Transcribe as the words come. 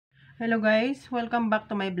Hello guys, welcome back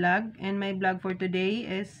to my vlog. And my vlog for today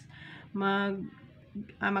is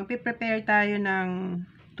magpe-prepare tayo ng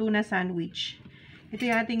tuna sandwich. Ito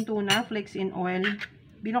yung ating tuna, flakes in oil.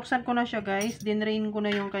 Binuksan ko na siya guys, dinrain ko na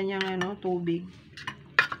yung kanyang tubig.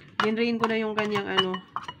 Dinrain ko na yung kanyang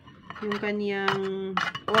yung kanyang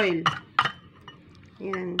oil.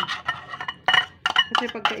 Yan. Kasi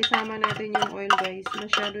pagka isama natin yung oil guys,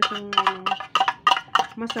 masyado siyang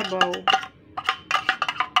masabaw.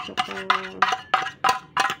 Saka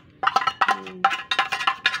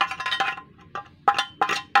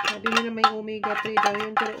sabi nila may omega 3 daw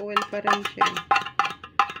yun, pero oil pa rin siya.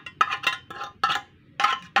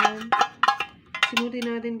 Yan. Simutin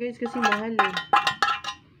natin guys kasi mahal eh.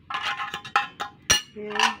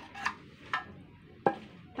 Yan.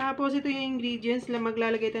 Tapos ito yung ingredients na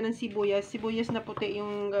maglalagay tayo ng sibuyas. Sibuyas na puti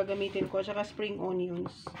yung gagamitin ko, saka spring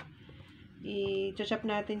onions. I-chop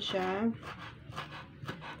natin siya.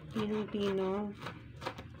 Pinong-pino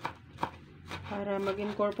para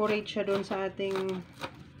mag-incorporate siya doon sa ating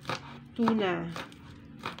tuna.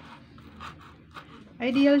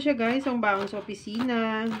 Ideal siya guys, ang baon sa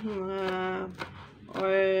opisina,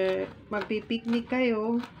 or magpi-picnic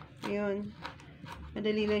kayo. Ayun.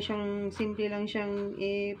 Madali lang siyang, simple lang siyang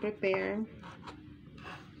i-prepare.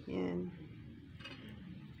 Yan.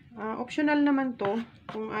 Optional naman to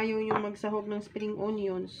kung ayaw yung magsahog ng spring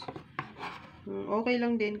onions. Okay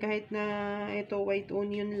lang din kahit na ito white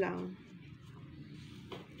onion lang.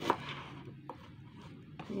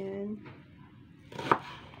 Yan.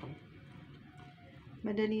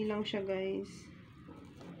 Madali lang siya guys.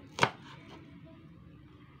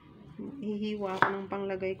 Hihiwa ko ng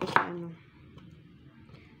panglagay ko sa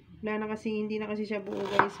Wala na kasi, hindi na kasi siya buo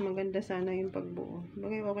guys. Maganda sana yung pagbuo.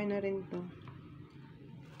 Bagay okay na rin to.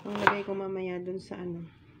 Panglagay ko mamaya dun sa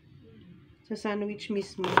sa sandwich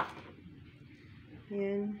mismo.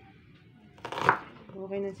 Ayan.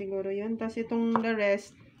 Okay na siguro yun. Tapos itong the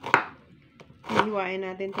rest, hihiwain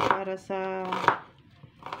natin to para sa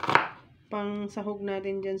pang sahog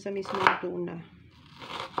natin dyan sa mismong tuna.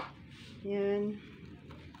 Ayan.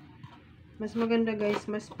 Mas maganda guys,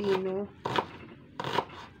 mas pino.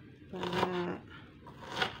 Para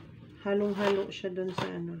halong-halo siya dun sa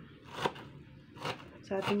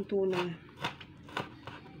sa ating tuna.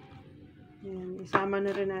 Ayan. Isama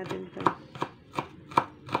na rin natin to.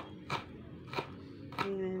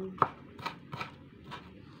 Ayan.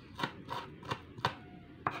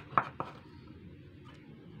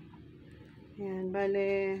 Ayan,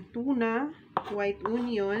 bale, tuna, white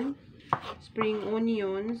onion, spring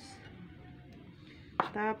onions,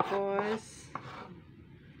 tapos,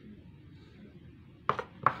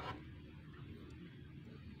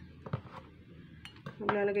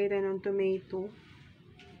 maglalagay tayo ng tomato.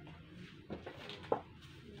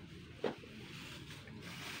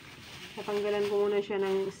 Tatanggalan ko muna siya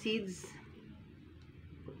ng seeds.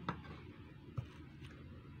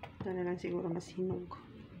 Ito na lang siguro mas hinog.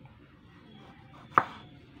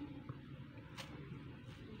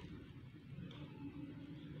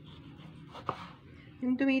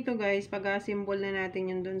 Yung tomato guys, pag-assemble na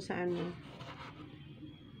natin yun dun sa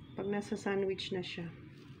pag nasa sandwich na siya.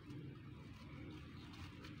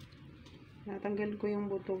 Natanggal ko yung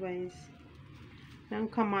buto guys ng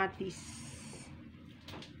kamatis.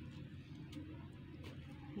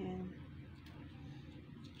 Yan.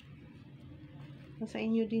 Sa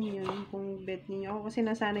inyo din yun kung bet ninyo. Ako kasi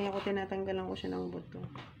nasanay ako, tinatanggalan ko siya ng buto.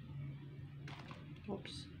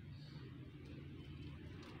 Oops.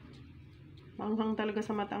 Manghang talaga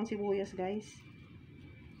sa mata ang sibuyas guys.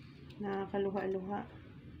 Nakakaluha-luha.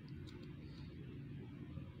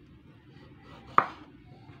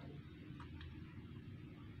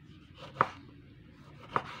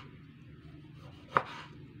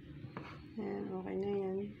 Yan, okay na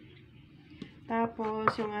yan.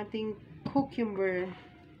 Tapos, yung ating cucumber.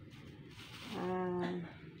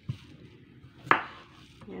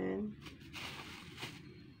 Yan.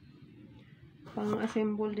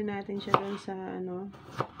 Pang-assemble din natin siya doon sa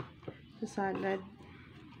sa salad.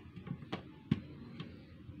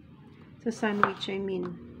 Sa sandwich, I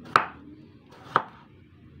mean.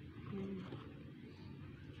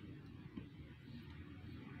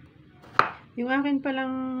 Yung akin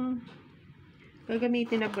palang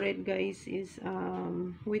gagamitin na bread guys is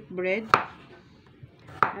wheat bread.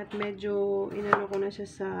 At medyo inano ko na siya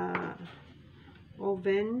sa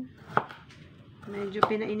oven. Medyo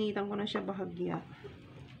pinainitan ko na siya bahagya.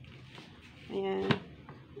 Ayan.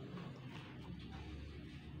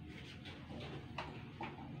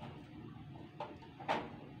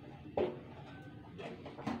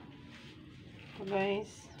 So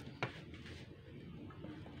guys.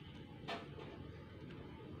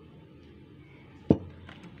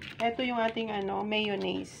 Ito yung ating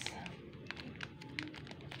mayonnaise.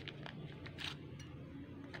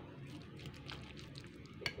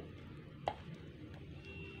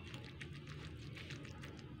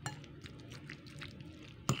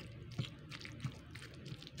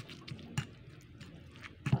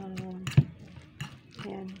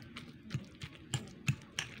 Yan.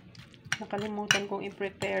 Nakalimutan kong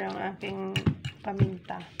i-prepare ang aking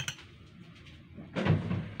paminta.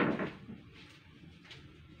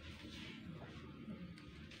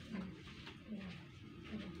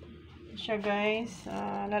 Siya guys,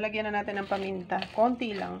 lalagyan na natin ng paminta.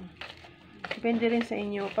 Konti lang. Depende rin sa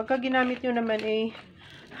inyo. Pagka ginamit nyo naman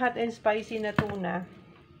hot and spicy na tuna,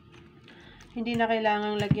 hindi na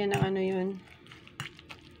kailangang lagyan ng yun,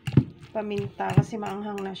 paminta, kasi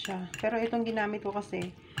maanghang na siya. Pero itong ginamit ko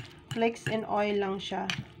kasi flakes and oil lang siya.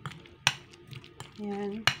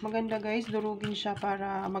 Yan. Maganda guys, durugin siya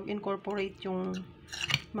para mag-incorporate yung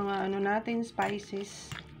mga natin,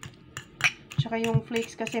 spices. Tsaka yung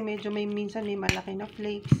flakes kasi medyo minsan may malaki na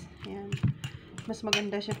flakes. Yan. Mas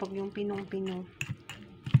maganda siya pag yung pinong-pinong.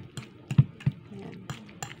 Yan.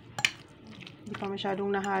 Hindi pa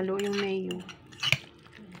masyadong nahalo yung mayo.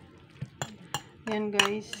 Yan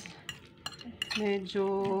guys. Medyo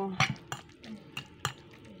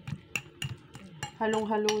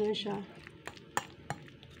halong-halo na siya.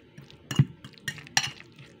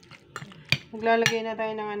 Maglalagay na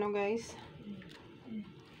tayo ng guys.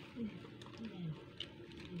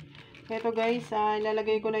 Ito guys,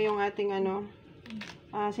 ilalagay ko na yung ating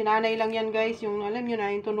sinanay lang yan guys, yung alam nyo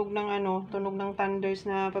na, yung tunog ng thunders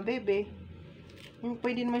na pabebe.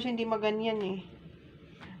 Pwede naman siya hindi maganyan eh.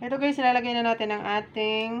 Ito guys, ilalagay na natin ang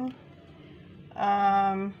ating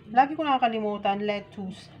lagi ko nakakalimutan,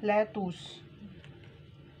 lettuce.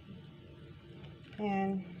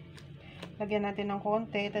 Ayan. Lagyan natin ng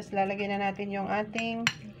konti, tapos lalagyan na natin yung ating,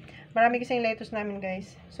 marami kasing lettuce namin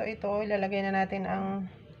guys. So ito, ilalagay na natin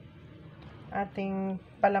ang ating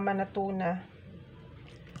palaman na tuna.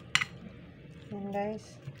 Yan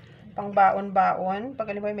guys. Pang baon-baon.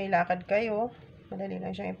 Pag halimbawa may lakad kayo, madali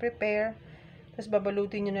lang siyang i-prepare. Tapos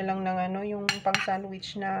babalutin nyo na lang ng yung pang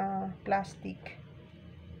sandwich na plastic.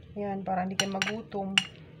 Yan, para hindi kayo magutom.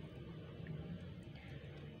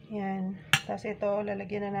 Yan. Tapos ito,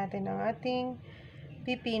 lalagyan na natin ng ating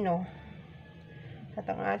pipino.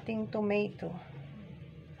 At ang ating tomato.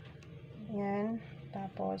 Yan.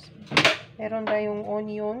 Tapos, meron tayong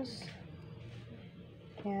onions.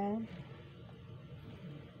 Yan.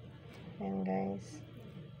 Yan guys.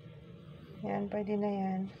 Yan, pwede na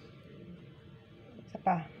yan. Isa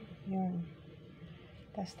pa. Yun.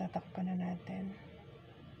 Tapos, tatakpan na natin.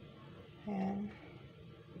 Yan.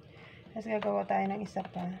 Tapos, gagawa tayo ng isa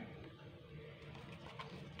pa.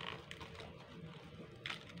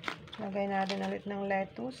 Lagay natin ulit ng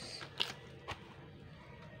lettuce.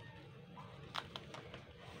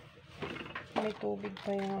 May tubig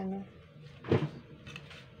pa yung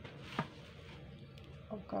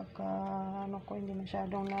ko, hindi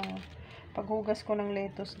masyadong paghugas ko ng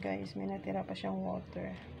lettuce guys, may natira pa siyang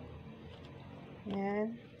water.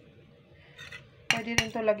 Yan. Pwede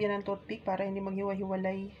rin to lagyan ng toothpick para hindi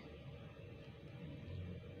maghiwa-hiwalay.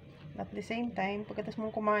 At the same time, pagkatapos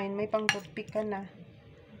mong kumain, may pang toothpick ka na.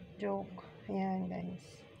 Joke. Ayan guys.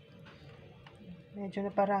 Medyo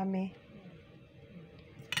na parami.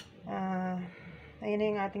 Ayun na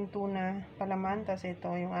yung ating tuna palaman. Tapos ito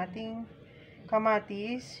yung ating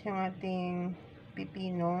kamatis, yung ating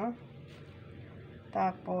pipino,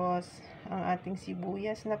 tapos ang ating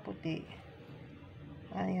sibuyas na puti.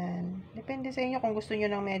 Ayan. Depende sa inyo kung gusto nyo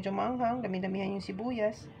ng medyo maanghang, dami-damihan yung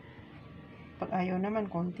sibuyas. Pag ayaw naman,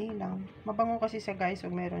 konti lang. Mabango kasi sa guys,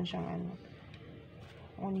 pag meron siyang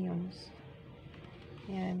onions.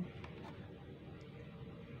 Ayan.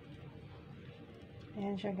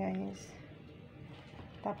 Ayan siya guys.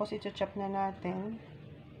 Tapos ito-chop na natin.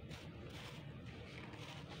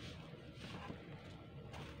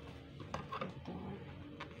 Ito.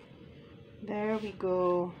 There we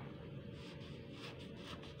go.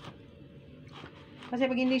 Kasi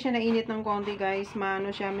pag hindi siya nainit ng konti guys,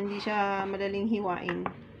 hindi siya madaling hiwain.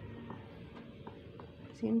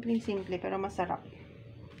 Simple pero masarap.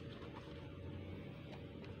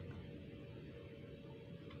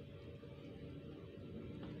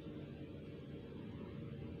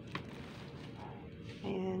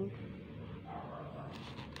 Ayan.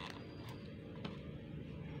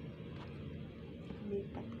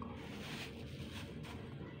 Lipat ko.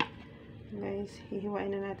 Guys,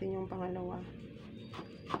 hihiwain na natin yung pangalawa.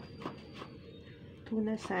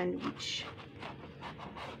 Tuna sandwich.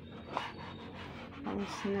 Pang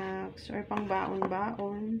snacks or pang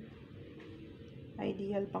baon-baon.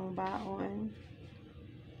 Ideal pang baon.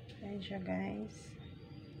 Ayan siya, guys.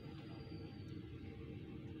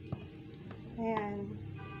 Ayan.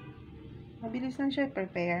 Mabilis lang siya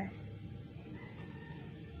i-prepare.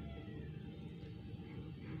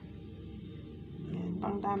 Ayan,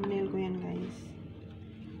 pang thumbnail ko yan, guys.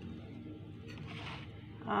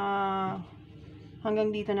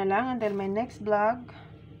 Hanggang dito na lang. Until my next vlog.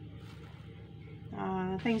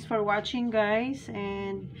 Thanks for watching, guys,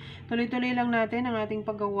 and tuloy-tuloy lang natin ang ating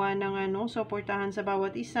paggawa ng suportahan sa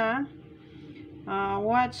bawat isa.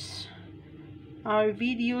 Watch our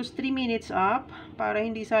videos 3 minutes up para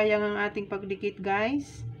hindi sayang ang ating pagdikit,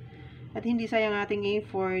 guys, at hindi sayang ating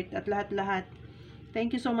effort at lahat-lahat.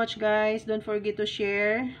 Thank you so much, guys. Don't forget to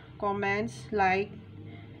share, comments, like,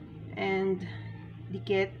 and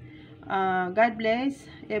dikit. God bless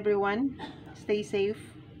everyone. Stay safe.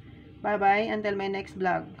 Bye-bye until my next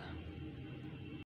vlog.